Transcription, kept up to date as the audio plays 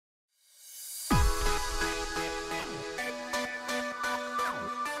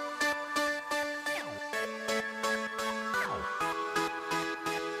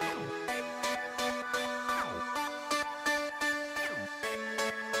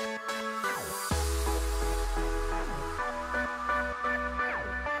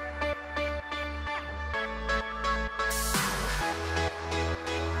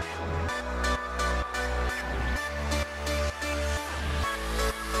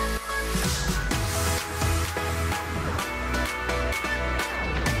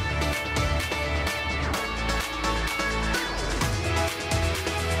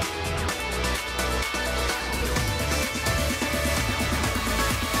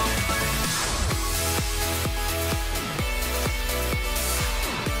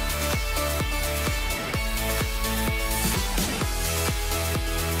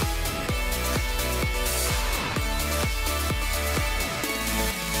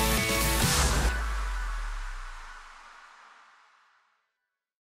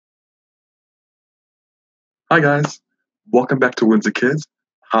Hi guys, welcome back to Windsor Kids.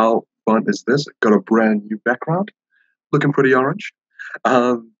 How fun is this? Got a brand new background, looking pretty orange.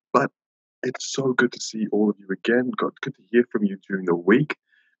 But it's so good to see all of you again. Good to hear from you during the week.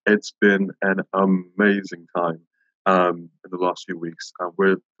 It's been an amazing time in the last few weeks.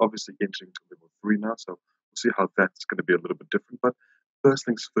 We're obviously entering to level 3 now, so we'll see how that's going to be a little bit different. But first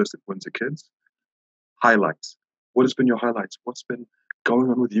things first at Windsor Kids, highlights. What has been your highlights? What's been going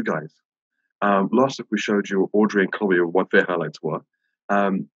on with you guys? Last week we showed you Audrey and Chloe what their highlights were.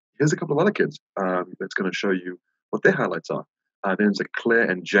 Here's a couple of other kids that's going to show you what their highlights are. There's a Claire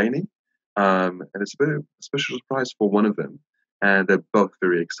and Janie, and it's a bit of a special surprise for one of them, and they're both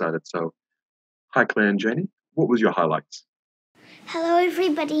very excited. So, hi Claire and Janie, what was your highlights? Hello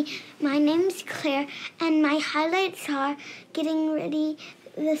everybody, my name's Claire and my highlights are getting ready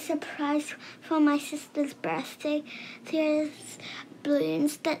the surprise for my sister's birthday. There's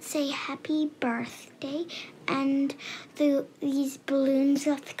balloons that say happy birthday and these balloons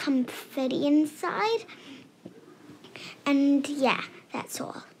with confetti inside. And yeah, that's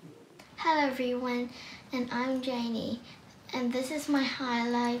all. Hello everyone, and I'm Janie, and this is my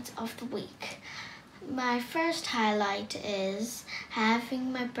highlight of the week. My first highlight is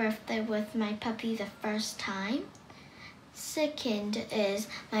having my birthday with my puppy the first time. Second is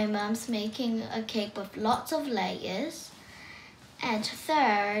my mom's making a cake with lots of layers. And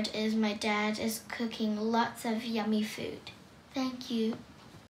third is my dad is cooking lots of yummy food. Thank you.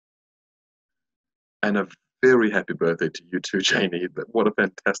 And a very happy birthday to you too, Janie. What a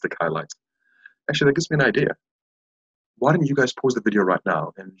fantastic highlight. Actually, that gives me an idea. Why don't you guys pause the video right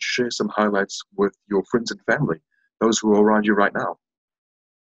now and share some highlights with your friends and family, those who are around you right now?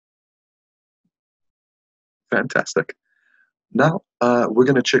 Fantastic. Now, we're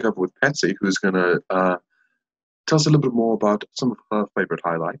going to check up with Patsy, who's going to tell us a little bit more about some of her favorite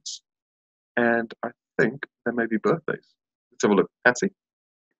highlights. And I think there may be birthdays. Let's have a look. Patsy?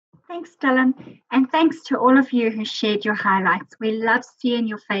 Thanks, Dylan. And thanks to all of you who shared your highlights. We love seeing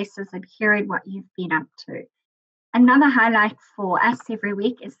your faces and hearing what you've been up to. Another highlight for us every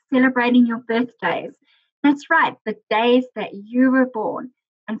week is celebrating your birthdays. That's right, the days that you were born.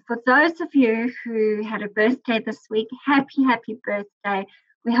 And for those of you who had a birthday this week, happy, happy birthday.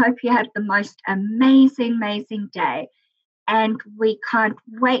 We hope you had the most amazing, amazing day. And we can't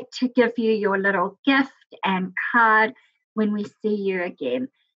wait to give you your little gift and card when we see you again.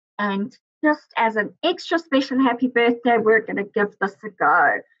 And just as an extra special happy birthday, we're going to give this a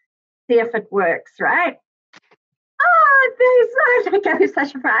go. See if it works, right? Oh, there goes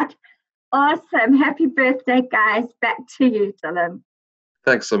such a pride. Awesome. Happy birthday, guys. Back to you, Dylan.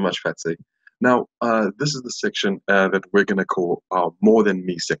 Thanks so much, Patsy. Now, this is the section that we're going to call our More Than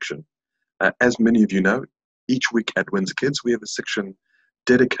Me section. As many of you know, each week at Windsor Kids, we have a section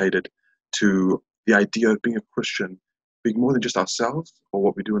dedicated to the idea of being a Christian, being more than just ourselves or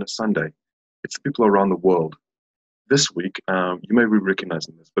what we do on a Sunday. It's people around the world. This week, you may be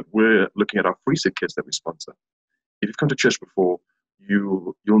recognizing this, but we're looking at our Free Set Kids that we sponsor. If you've come to church before,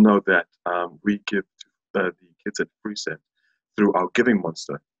 you'll know that we give to the kids at Free Set through our Giving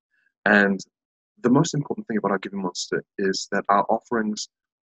Monster. And the most important thing about our Giving Monster is that our offerings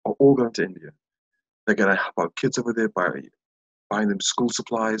are all going to India. They're going to help our kids over there by buying them school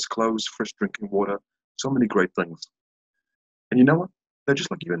supplies, clothes, fresh drinking water, so many great things. And you know what? They're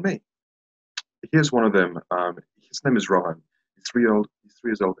just like you and me. Here's one of them. His name is Rohan. He's 3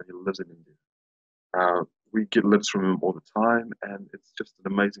 years old, and he lives in India. We get letters from him all the time, and it's just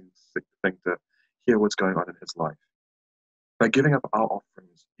an amazing thing to hear what's going on in his life. By giving up our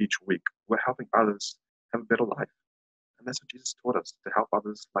offerings each week, we're helping others have a better life. And that's what Jesus taught us, to help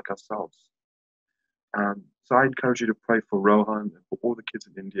others like ourselves. So I encourage you to pray for Rohan and for all the kids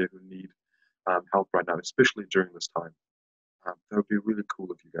in India who need help right now, especially during this time. That would be really cool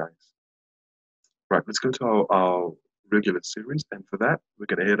of you guys. Right, let's go to our regular series. And for that, we're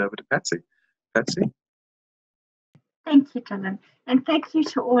going to head over to Patsy. Patsy? Thank you, Dylan. And thank you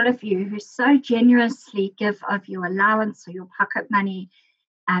to all of you who so generously give of your allowance or your pocket money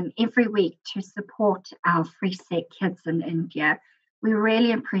every week to support our Free Set Kids in India. We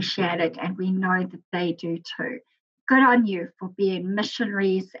really appreciate it, and we know that they do too. Good on you for being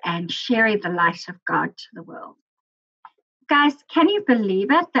missionaries and sharing the light of God to the world. Guys, can you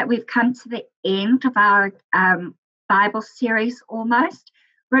believe it that we've come to the end of our Bible series almost?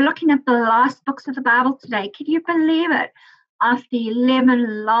 We're looking at the last books of the Bible today. Can you believe it? After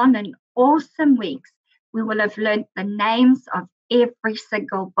 11 long and awesome weeks, we will have learned the names of every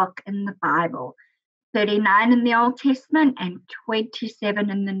single book in the Bible. 39 in the Old Testament and 27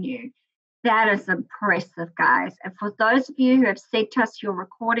 in the New. That is impressive, guys. And for those of you who have sent us your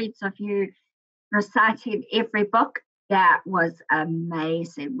recordings of you recited every book. That was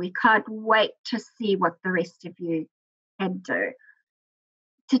amazing. We can't wait to see what the rest of you can do.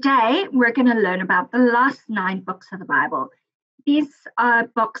 Today, we're going to learn about the last 9 books of the Bible. These are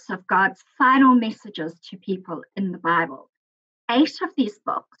books of God's final messages to people in the Bible. 8 of these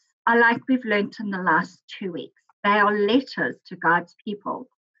books are like we've learned in the last 2 weeks. They are letters to God's people.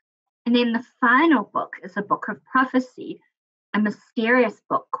 And then the final book is a book of prophecy, a mysterious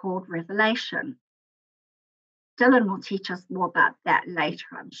book called Revelation. Dylan will teach us more about that later,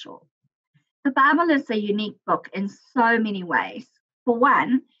 I'm sure. The Bible is a unique book in so many ways. For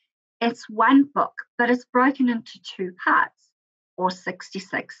one, it's one book, but it's broken into 2 parts, or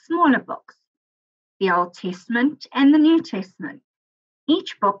 66 smaller books, the Old Testament and the New Testament.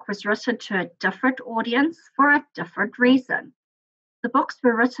 Each book was written to a different audience for a different reason. The books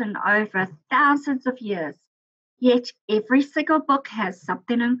were written over thousands of years, yet every single book has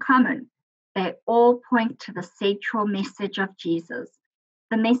something in common. They all point to the central message of Jesus,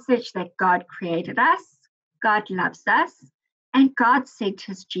 the message that God created us, God loves us, and God sent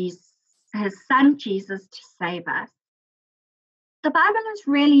his son Jesus to save us. The Bible is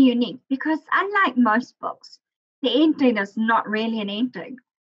really unique because unlike most books, the ending is not really an ending.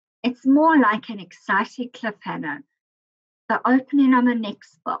 It's more like an exciting cliffhanger, the opening of the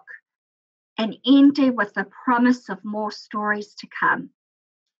next book, an ending with the promise of more stories to come.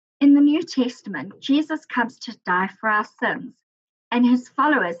 In the New Testament, Jesus comes to die for our sins, and his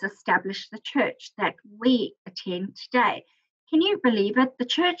followers establish the church that we attend today. Can you believe it? The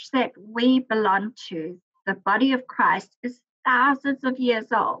church that we belong to, the body of Christ, is thousands of years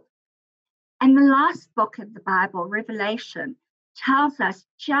old. And the last book of the Bible, Revelation, tells us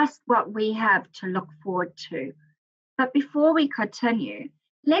just what we have to look forward to. But before we continue,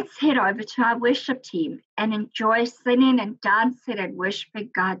 let's head over to our worship team and enjoy singing and dancing and worshiping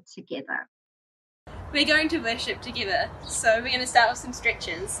God together. We're going to worship together, so we're going to start with some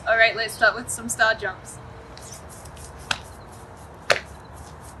stretches. Alright, let's start with some star jumps.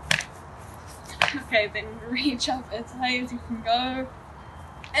 Okay, then reach up as high as you can go.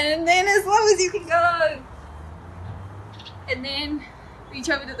 And then as low as you can go. And then reach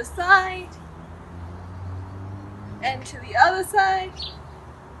over to the side. And to the other side.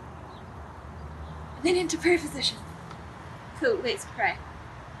 And then into prayer position. Cool, let's pray.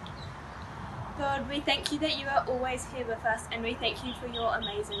 God, we thank you that you are always here with us, and we thank you for your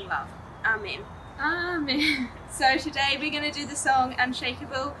amazing love. Amen. Amen. So today we're going to do the song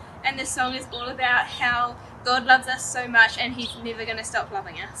Unshakable, and this song is all about how God loves us so much and he's never going to stop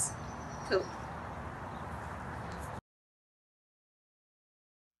loving us. Cool.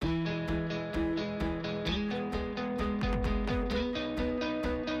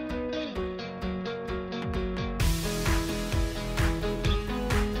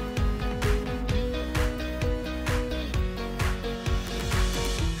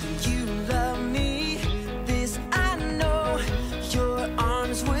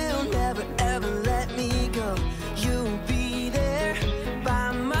 You'll be there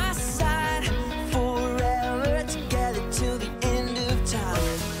by my side.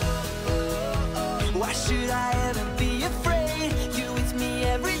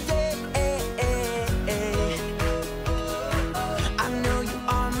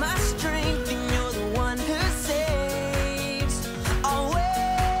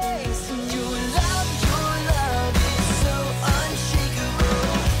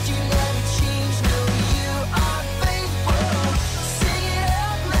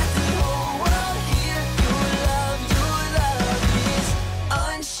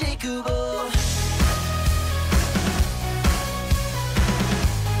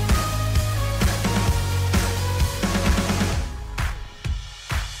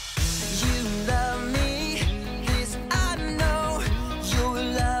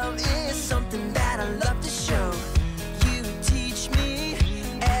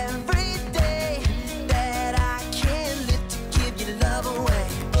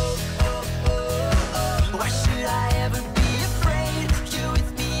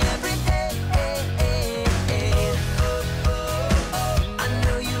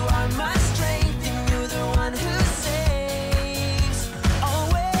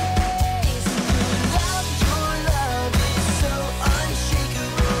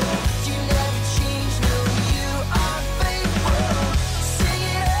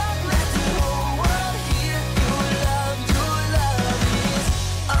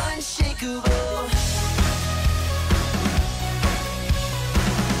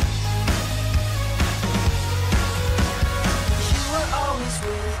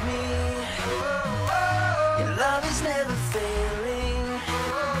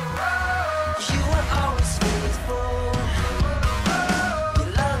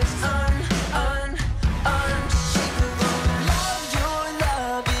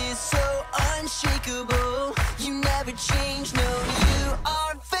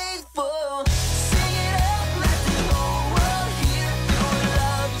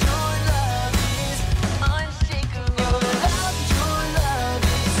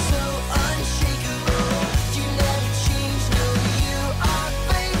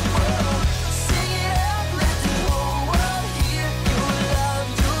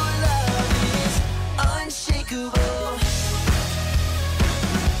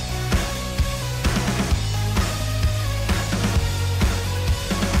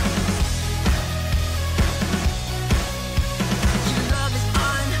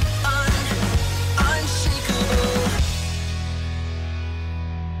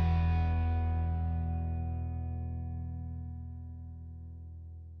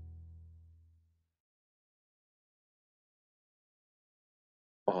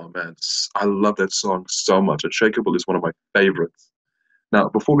 man, I love that song so much. Unshakable is one of my favorites. Now,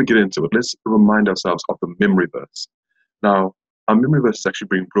 before we get into it, let's remind ourselves of the memory verse. Now, our memory verse is actually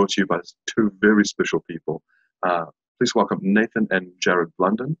being brought to you by two very special people. Please welcome Nathan and Jared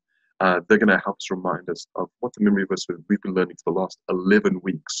Blunden. They're going to help us remind us of what the memory verse we've been learning for the last 11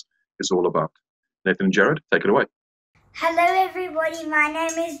 weeks is all about. Nathan and Jared, take it away. Hello everybody, my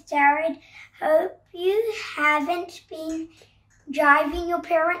name is Jared. Hope you haven't been driving your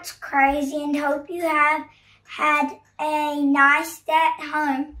parents crazy and hope you have had a nice day at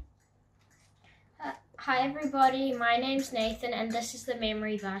home. Hi everybody, my name's Nathan and this is the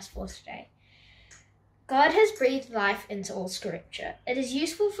memory verse for today. God has breathed life into all scripture. It is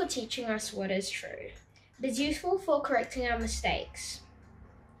useful for teaching us what is true. It is useful for correcting our mistakes.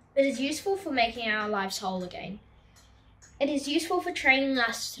 It is useful for making our lives whole again. It is useful for training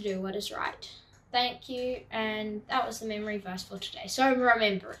us to do what is right. Thank you, and that was the memory verse for today. So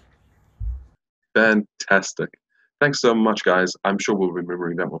remember it. Fantastic. Thanks so much, guys. I'm sure we'll be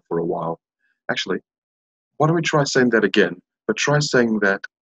remembering that one for a while. Actually, why don't we try saying that again, but try saying that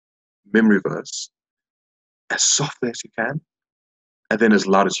memory verse as softly as you can, and then as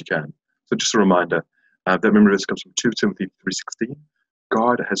loud as you can. So just a reminder, that memory verse comes from 2 Timothy 3:16.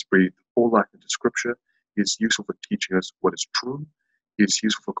 God has breathed all life into Scripture. It is useful for teaching us what is true. It is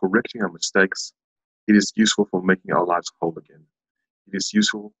useful for correcting our mistakes. It is useful for making our lives whole again. It is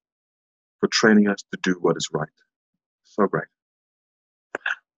useful for training us to do what is right. So great.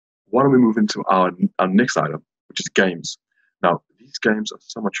 Why don't we move into our next item, which is games. Now, these games are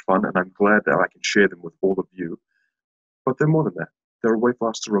so much fun, and I'm glad that I can share them with all of you. But they're more than that. They're a way for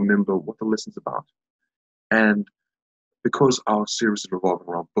us to remember what the lesson's about. And because our series is revolving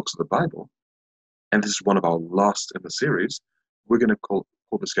around books of the Bible, and this is one of our last in the series, we're going to call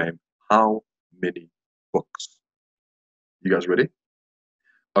this game, How Many Books? You guys ready?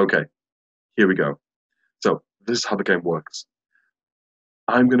 Okay, here we go. So this is how the game works.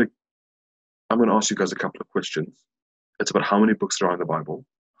 I'm going to ask you guys a couple of questions. It's about how many books there are in the Bible,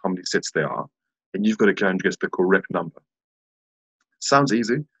 how many sets there are, and you've got to try and guess the correct number. Sounds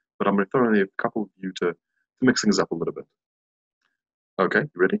easy, but I'm going to throw in a couple of you to mix things up a little bit. Okay, you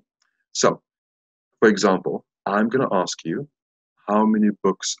ready? So, for example, I'm going to ask you how many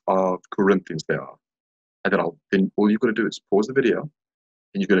books of Corinthians there are. And then all you've got to do is pause the video,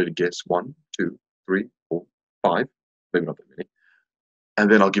 and you're going to guess 1, 2, 3, 4, 5, maybe not that many, and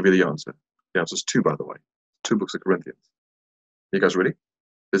then I'll give you the answer. The answer is 2, by the way. 2 books of Corinthians. Are you guys ready?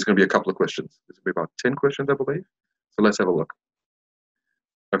 There's going to be a couple of questions. There's going to be about 10 questions, I believe. So let's have a look.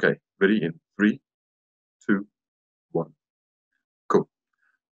 Okay, ready in 3, 2, 1. Cool.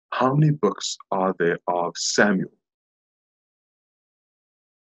 How many books are there of Samuel?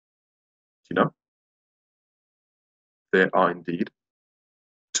 Do you know? There are indeed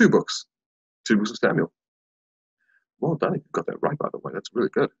 2 books. 2 books of Samuel. Well done. You got that right, by the way. That's really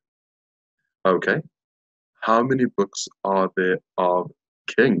good. Okay. How many books are there of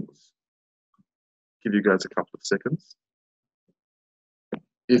Kings? Give you guys a couple of seconds.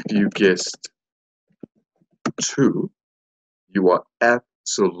 If you guessed 2, you are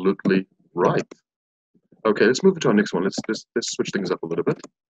absolutely right. Okay, let's move to our next one. Let's switch things up a little bit.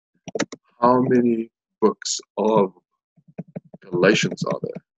 How many books of Galatians are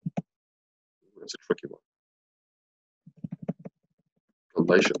there? That's a tricky one.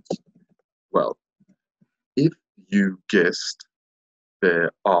 Galatians. Well, if you guessed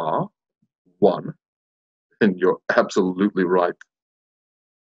there are 1, then you're absolutely right.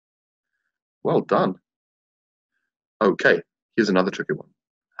 Well done. Okay, here's another tricky one.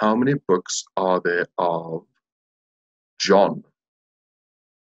 How many books are there of John?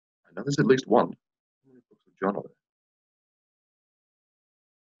 I know there's at least 1. How many books of John are there?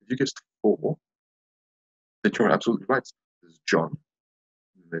 If you guessed 4, then you're absolutely right. There's John,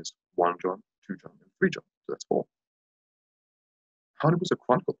 and there's 1 John, 2 John, and 3 John. So that's 4. How many books of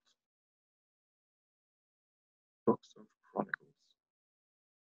Chronicles? Books of Chronicles.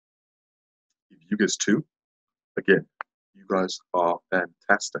 If you guessed 2, again, you guys are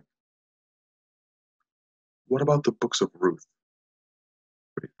fantastic. What about the books of Ruth?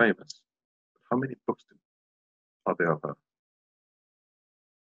 Pretty famous. How many books are there of her?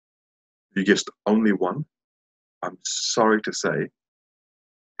 If you guessed only 1, I'm sorry to say,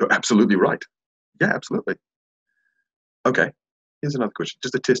 you're absolutely right. Yeah, absolutely. Okay, here's another question,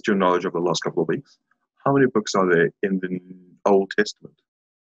 just to test your knowledge of the last couple of weeks. How many books are there in the Old Testament?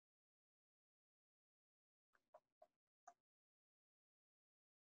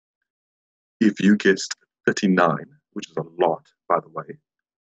 If you guessed 39, which is a lot, by the way,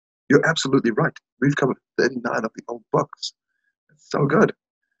 you're absolutely right. We've covered 39 of the old books. That's so good.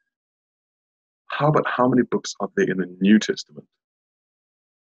 How about how many books are there in the New Testament?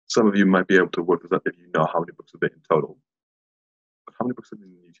 Some of you might be able to work this out if you know how many books are there in total. But how many books are there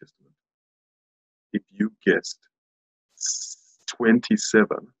in the New Testament? If you guessed 27,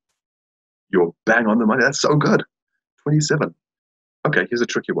 you're bang on the money. That's so good. 27. Okay, here's a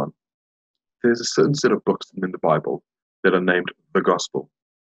tricky one. There's a certain set of books in the Bible that are named the Gospel.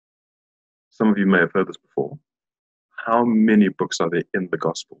 Some of you may have heard this before. How many books are there in the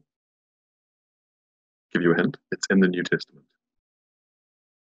Gospel? Give you a hint. It's in the New Testament.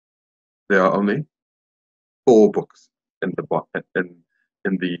 There are only 4 books in the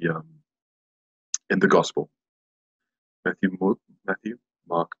Gospel: Matthew,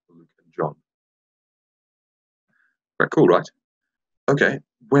 Mark, Luke, and John. Very cool, right? Okay,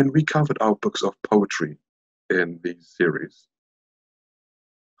 when we covered our books of poetry in these series,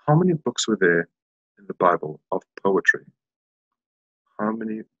 how many books were there in the Bible of poetry? How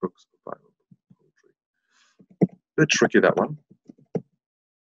many books of Bible poetry? A bit tricky, that one.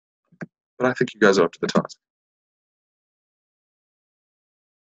 But I think you guys are up to the task.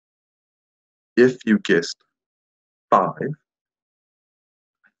 If you guessed 5, I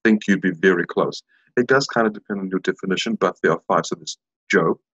think you'd be very close. It does kind of depend on your definition, but there are 5. So there's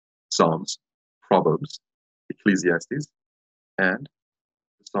Job, Psalms, Proverbs, Ecclesiastes, and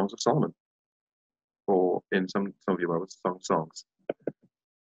the Songs of Solomon. Or in some of your Bibles, songs.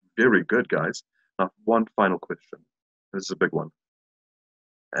 Very good, guys. Now, one final question. This is a big one.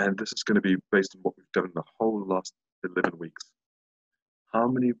 And this is going to be based on what we've done in the whole last 11 weeks. How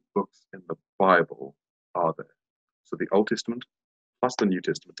many books in the Bible are there? So the Old Testament plus the New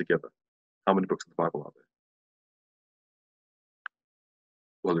Testament together. How many books in the Bible are there?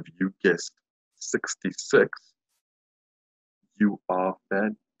 Well, if you guessed 66, you are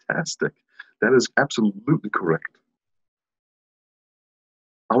fantastic. That is absolutely correct.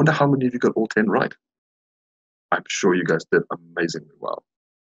 I wonder how many of you got all 10 right. I'm sure you guys did amazingly well.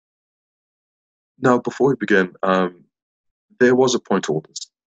 Now, before we begin, there was a point to all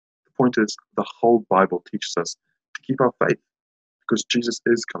this. The point is, the whole Bible teaches us to keep our faith because Jesus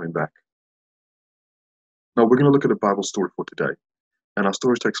is coming back. Now, we're going to look at a Bible story for today. And our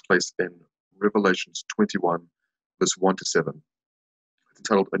story takes place in Revelations 21, verse 1 to 7. It's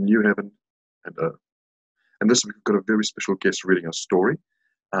entitled A New Heaven and Earth. And this week we've got a very special guest reading our story.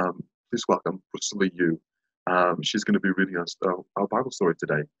 Please welcome Priscilla Yu. She's going to be reading us our Bible story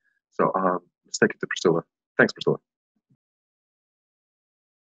today. So let's take it to Priscilla. Thanks, Priscilla.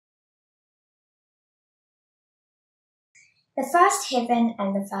 The first heaven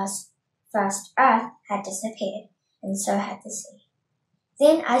and the first earth had disappeared, and so had the sea.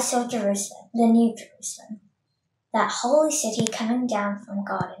 Then I saw Jerusalem, the new Jerusalem, that holy city coming down from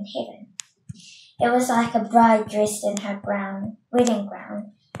God in heaven. It was like a bride dressed in her wedding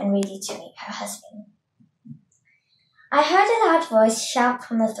gown and ready to meet her husband. I heard a loud voice shout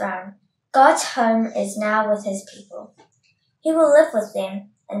from the throne, God's home is now with his people. He will live with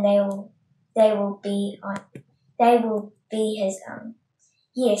them, and they will be his own.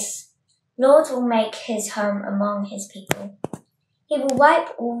 Yes, Lord will make his home among his people. He will wipe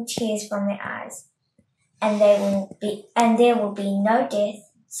all tears from their eyes, and there will be no death,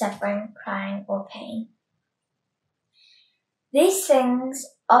 suffering, crying, or pain. These things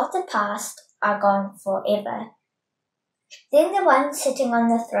of the past are gone forever. Then the one sitting on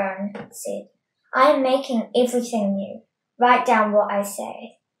the throne said, I am making everything new. Write down what I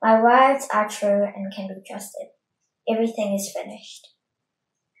say. My words are true and can be trusted. Everything is finished.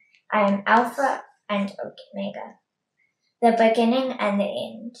 I am Alpha and Omega, the beginning and the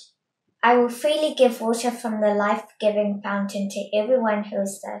end. I will freely give water from the life-giving fountain to everyone who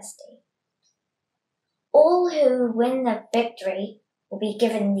is thirsty. All who win the victory will be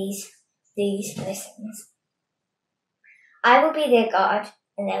given these blessings. I will be their God,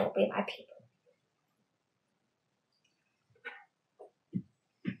 and they will be my people.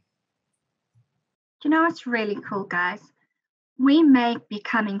 Do you know what's really cool, guys? We may be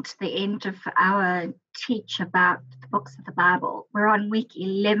coming to the end of our teach about the books of the Bible. We're on week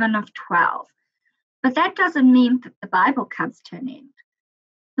 11 of 12. But that doesn't mean that the Bible comes to an end.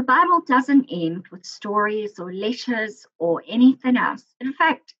 The Bible doesn't end with stories or letters or anything else. In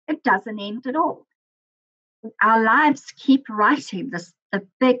fact, it doesn't end at all. Our lives keep writing the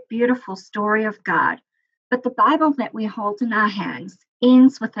big, beautiful story of God. But the Bible that we hold in our hands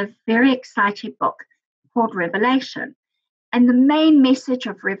ends with a very exciting book called Revelation. And the main message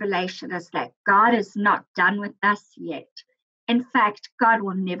of Revelation is that God is not done with us yet. In fact, God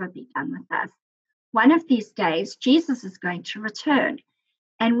will never be done with us. One of these days, Jesus is going to return,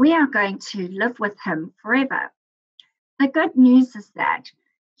 and we are going to live with him forever. The good news is that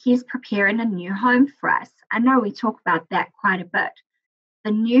He's preparing a new home for us. I know we talk about that quite a bit.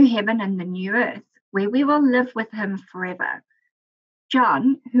 The new heaven and the new earth, where we will live with him forever.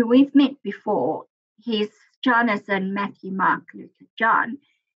 John, who we've met before, John is in Matthew, Mark, Luke, and John.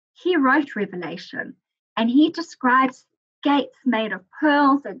 He wrote Revelation, and he describes gates made of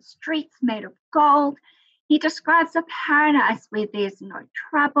pearls and streets made of gold. He describes a paradise where there's no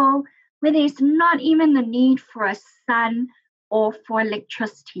trouble, where there's not even the need for a sun or for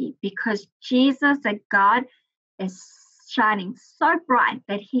electricity, because Jesus and God is shining so bright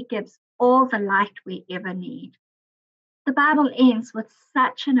that he gives all the light we ever need. The Bible ends with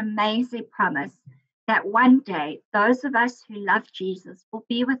such an amazing promise that one day those of us who love Jesus will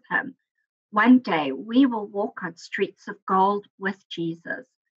be with him. One day we will walk on streets of gold with Jesus.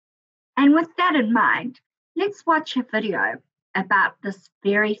 And with that in mind, let's watch a video about this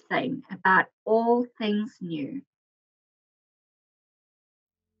very thing, about all things new.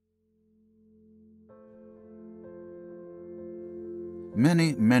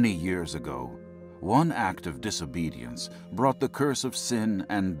 Many, many years ago, one act of disobedience brought the curse of sin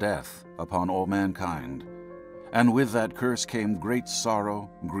and death upon all mankind. And with that curse came great sorrow,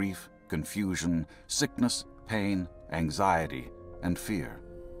 grief, confusion, sickness, pain, anxiety, and fear.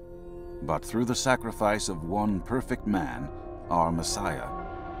 But through the sacrifice of one perfect man, our Messiah,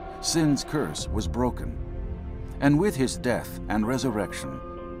 sin's curse was broken. And with his death and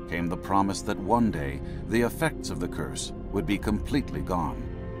resurrection came the promise that one day the effects of the curse would be completely gone.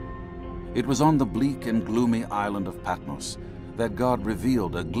 It was on the bleak and gloomy island of Patmos that God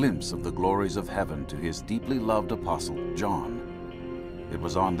revealed a glimpse of the glories of heaven to his deeply loved apostle, John. It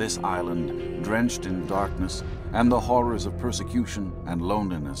was on this island, drenched in darkness and the horrors of persecution and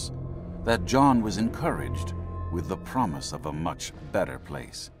loneliness, that John was encouraged with the promise of a much better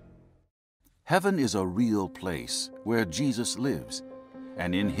place. Heaven is a real place where Jesus lives,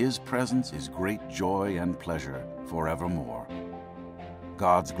 and in his presence is great joy and pleasure forevermore.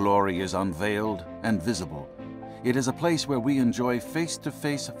 God's glory is unveiled and visible. It is a place where we enjoy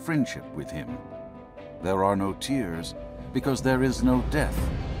face-to-face friendship with him. There are no tears because there is no death,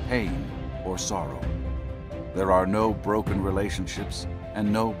 pain, or sorrow. There are no broken relationships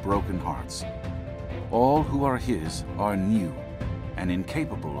and no broken hearts. All who are his are new and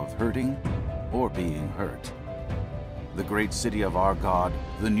incapable of hurting or being hurt. The great city of our God,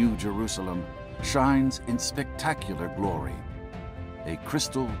 the New Jerusalem, shines in spectacular glory. A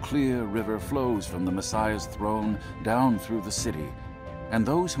crystal clear river flows from the Messiah's throne down through the city, and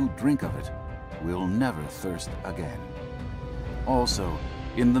those who drink of it will never thirst again. Also,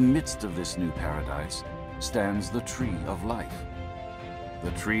 in the midst of this new paradise stands the tree of life.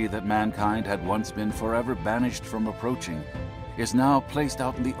 The tree that mankind had once been forever banished from approaching is now placed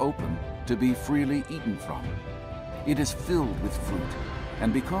out in the open to be freely eaten from. It is filled with fruit,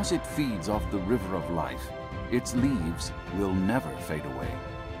 and because it feeds off the river of life, its leaves will never fade away.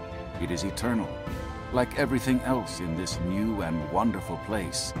 It is eternal, like everything else in this new and wonderful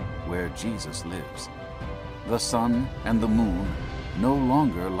place where Jesus lives. The sun and the moon no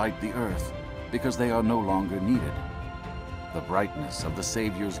longer light the earth because they are no longer needed. The brightness of the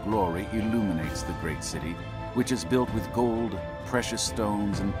Savior's glory illuminates the great city, which is built with gold, precious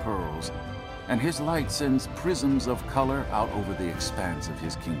stones, and pearls, and his light sends prisms of color out over the expanse of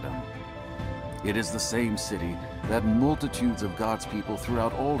his kingdom. It is the same city that multitudes of God's people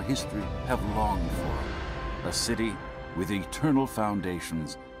throughout all history have longed for, a city with eternal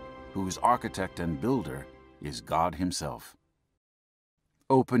foundations, whose architect and builder is God himself.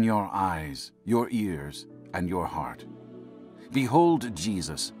 Open your eyes, your ears, and your heart. Behold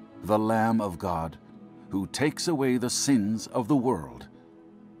Jesus, the Lamb of God, who takes away the sins of the world.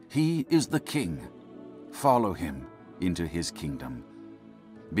 He is the King. Follow him into his kingdom.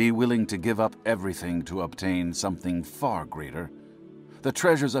 Be willing to give up everything to obtain something far greater, the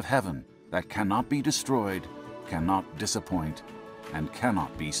treasures of heaven that cannot be destroyed, cannot disappoint, and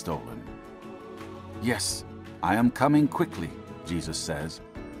cannot be stolen. Yes, I am coming quickly, Jesus says,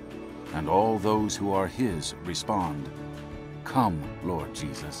 and all those who are his respond, "Come, Lord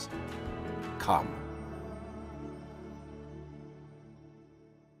Jesus, come."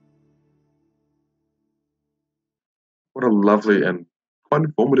 What a lovely and quite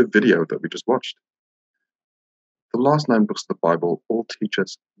informative video that we just watched. The last 9 books of the Bible all teach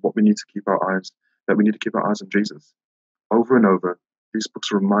us what we need to keep our eyes, that we need to keep our eyes on Jesus. Over and over, these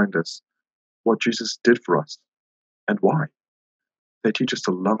books remind us what Jesus did for us and why. They teach us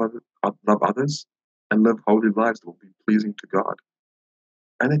to love others and live holy lives that will be pleasing to God.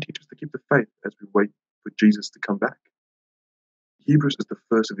 And they teach us to keep the faith as we wait for Jesus to come back. Hebrews is the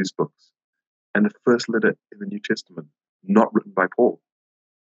first of these books and the first letter in the New Testament, not written by Paul.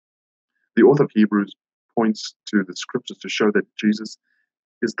 The author of Hebrews points to the scriptures to show that Jesus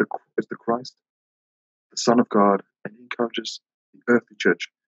is the Christ, the Son of God, and he encourages the earthly church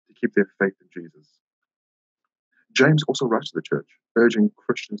to keep their faith in Jesus. James also writes to the church, urging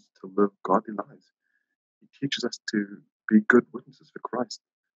Christians to live godly lives. He teaches us to be good witnesses for Christ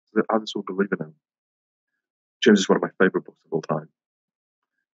so that others will believe in him. James is one of my favorite books of all time.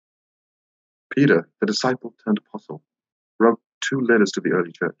 Peter, the disciple turned apostle, wrote 2 letters to the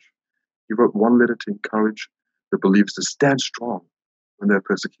early church. He wrote one letter to encourage the believers to stand strong when they are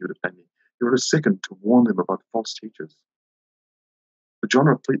persecuted, and he wrote a second to warn them about false teachers. But John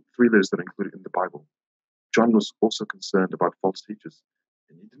wrote 3 letters that are included in the Bible. John was also concerned about false teachers,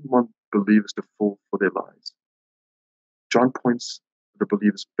 and he didn't want believers to fall for their lies. John points the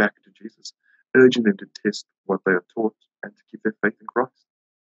believers back to Jesus, urging them to test what they are taught and to keep their faith in Christ.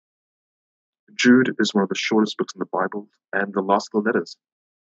 Jude is one of the shortest books in the Bible and the last of the letters.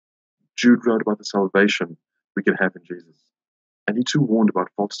 Jude wrote about the salvation we can have in Jesus, and he too warned about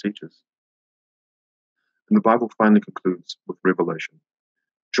false teachers. And the Bible finally concludes with Revelation,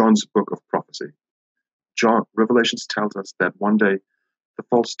 John's book of prophecy. Revelations tells us that one day the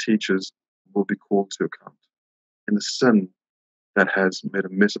false teachers will be called to account, and the sin that has made a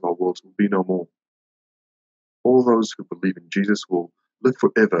mess of our worlds will be no more. All those who believe in Jesus will live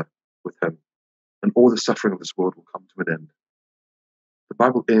forever with him, and all the suffering of this world will come to an end. The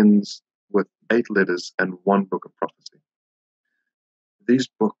Bible ends with 8 letters and 1 book of prophecy. These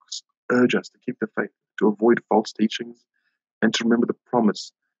books urge us to keep the faith, to avoid false teachings, and to remember the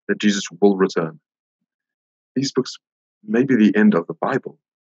promise that Jesus will return. These books may be the end of the Bible,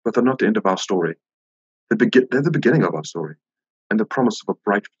 but they're not the end of our story. They're the beginning of our story and the promise of a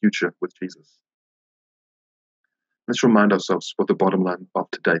bright future with Jesus. Let's remind ourselves what the bottom line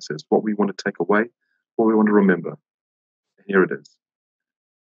of today says, what we want to take away, what we want to remember. And here it is.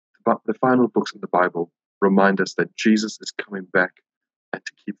 But the final books in the Bible remind us that Jesus is coming back and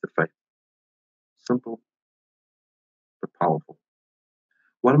to keep the faith. Simple, but powerful.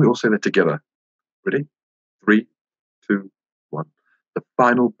 Why don't we all say that together? Ready? 3, 2, 1. The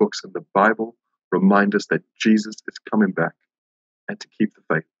final books in the Bible remind us that Jesus is coming back and to keep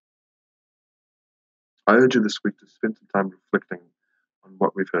the faith. I urge you this week to spend some time reflecting on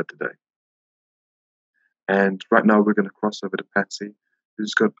what we've heard today. And right now we're going to cross over to Patsy,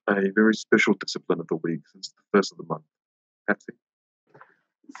 who's got a very special discipline of the week since the first of the month. Patsy?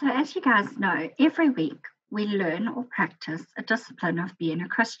 So as you guys know, every week we learn or practice a discipline of being a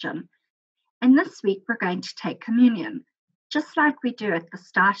Christian. And this week we're going to take communion, just like we do at the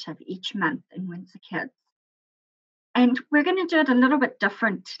start of each month in Windsor Kids. And we're going to do it a little bit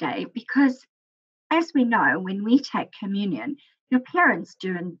different today because, as we know, when we take communion, your parents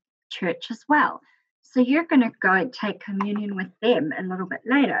do in church as well. So you're going to go and take communion with them a little bit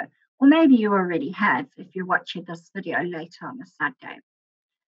later, or maybe you already have if you're watching this video later on a Sunday.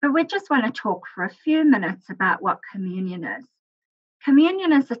 But we just want to talk for a few minutes about what communion is.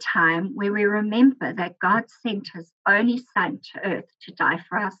 Communion is a time where we remember that God sent his only Son to earth to die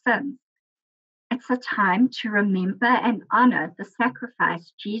for our sins. It's a time to remember and honor the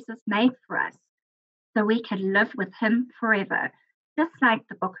sacrifice Jesus made for us so we can live with him forever, just like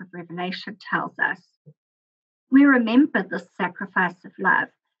the book of Revelation tells us. We remember this sacrifice of love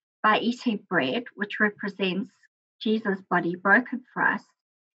by eating bread, which represents Jesus' body broken for us,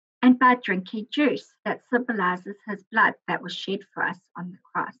 and by drinking juice that symbolizes his blood that was shed for us on the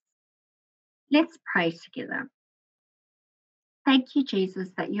cross. Let's pray together. Thank you, Jesus,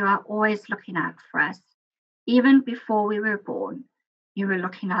 that you are always looking out for us. Even before we were born, you were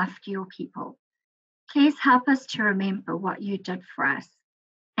looking after your people. Please help us to remember what you did for us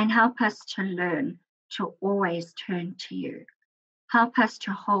and help us to learn to always turn to you. Help us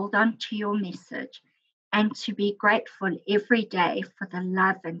to hold on to your message and to be grateful every day for the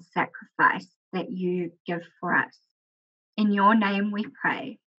love and sacrifice that you give for us. In your name we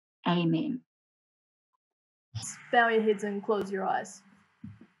pray. Amen. Bow your heads and close your eyes.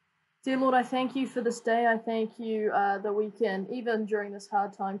 Dear Lord, I thank you for this day. I thank you that we can, even during this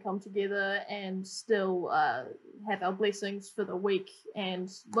hard time, come together and still have our blessings for the week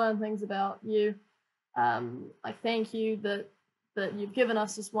and learn things about you. I thank you that you've given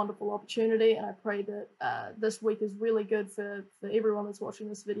us this wonderful opportunity, and I pray that this week is really good for everyone that's watching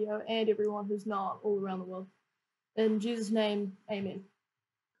this video and everyone who's not all around the world. In Jesus' name, amen.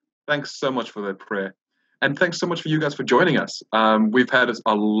 Thanks so much for that prayer. And thanks so much for you guys for joining us. We've had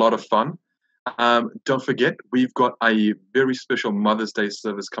a lot of fun. Don't forget, we've got a very special Mother's Day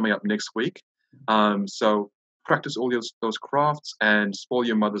service coming up next week. So practice all those crafts and spoil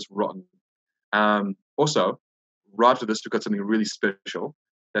your mother's rotten. Also, right after this, we've got something really special.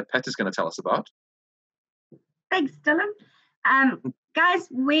 that Pat is going to tell us about. Thanks, Dylan. Guys,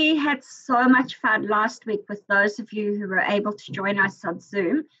 we had so much fun last week with those of you who were able to join us on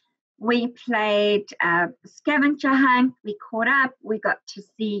Zoom. We played scavenger hunt, we caught up, we got to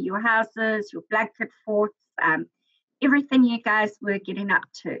see your houses, your blanket forts, everything you guys were getting up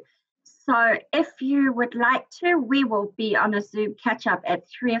to. So if you would like to, we will be on a Zoom catch-up at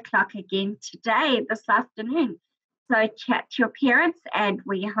 3 o'clock again today, this afternoon. So chat to your parents and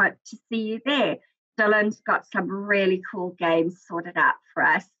we hope to see you there. Dylan's got some really cool games sorted out for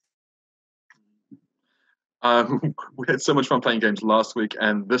us. We had so much fun playing games last week,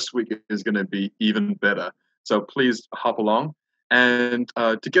 and this week is going to be even better. So please hop along. And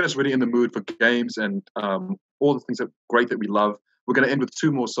to get us really in the mood for games and all the things that great that we love, we're going to end with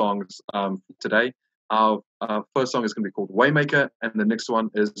 2 more songs today. Our first song is going to be called Waymaker, and the next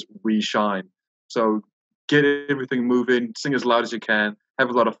one is We Shine. So get everything moving, sing as loud as you can, have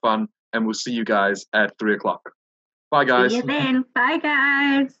a lot of fun, and we'll see you guys at 3 o'clock. Bye, guys. See you then. Bye,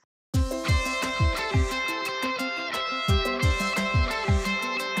 guys.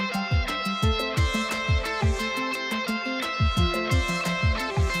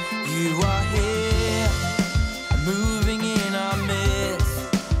 You are here, moving in our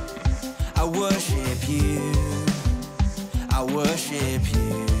midst. I worship you, I worship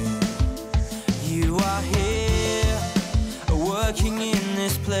you. You are here, working in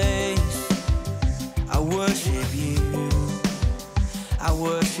this place. I worship you, I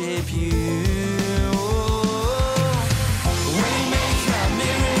worship you.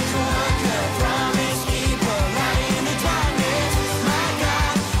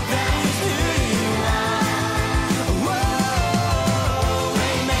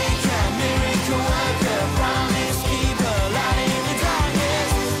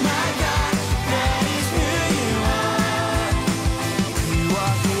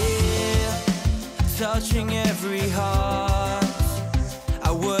 Touching every heart,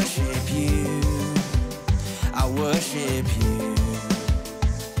 I worship you, I worship you.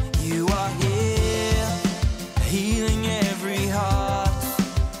 You are here, healing every heart,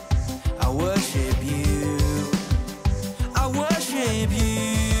 I worship you, I worship you.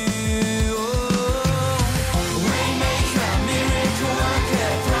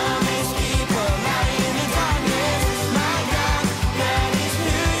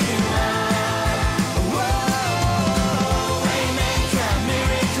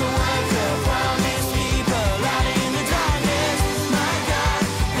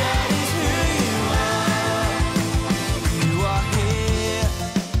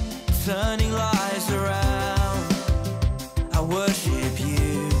 Turning lives around, I worship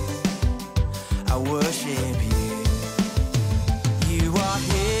you, I worship you. You are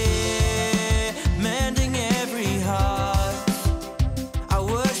here, mending every heart, I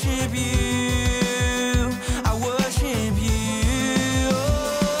worship you, I worship you.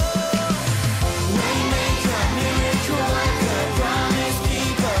 Waymaker, miracle worker, promise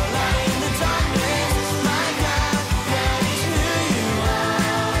keeper, light in the darkness, my God, that is who you are.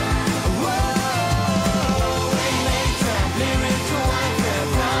 Miracle worker,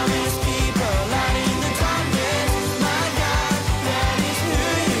 promise keeper, light in the darkness, my God, that is who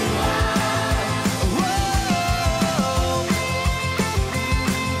you are.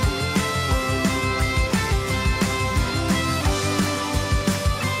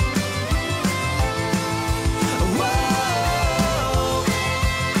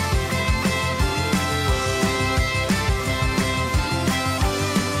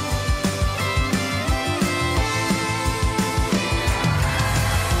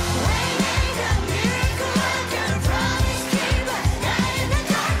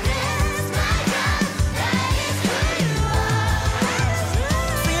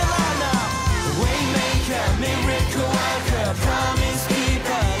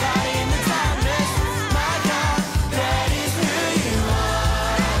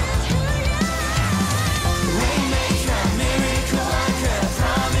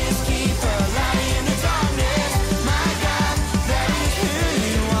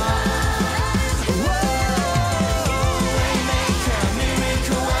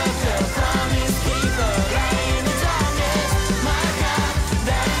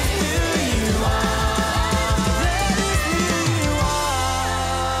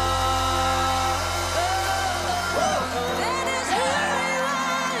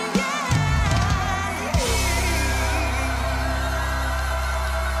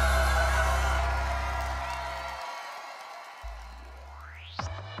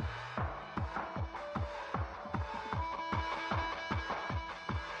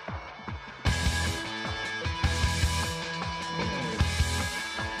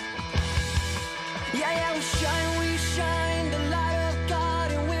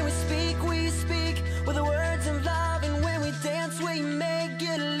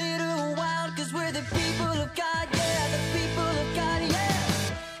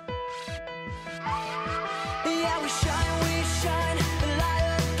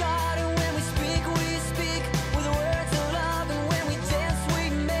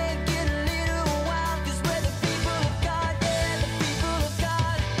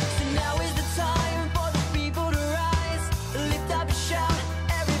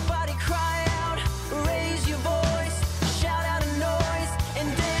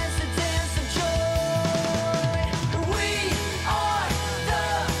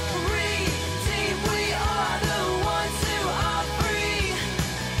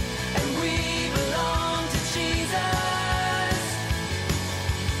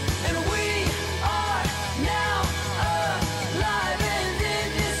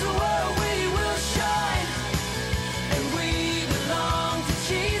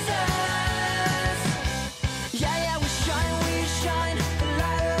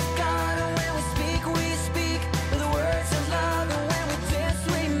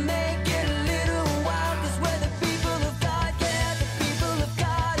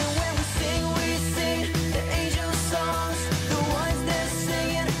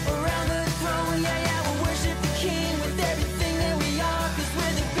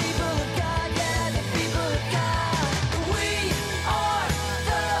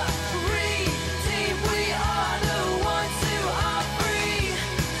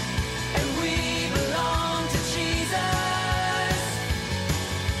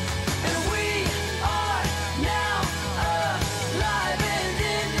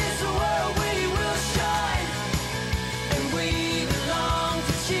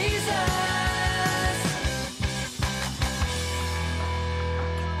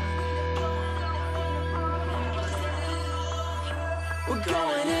 We're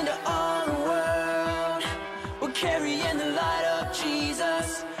going into all the world. We're carrying the light of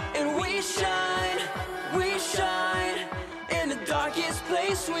Jesus. And we shine in the darkest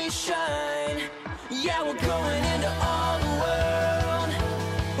place we shine. Yeah, we're going into all the world.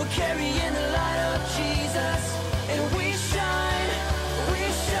 We're carrying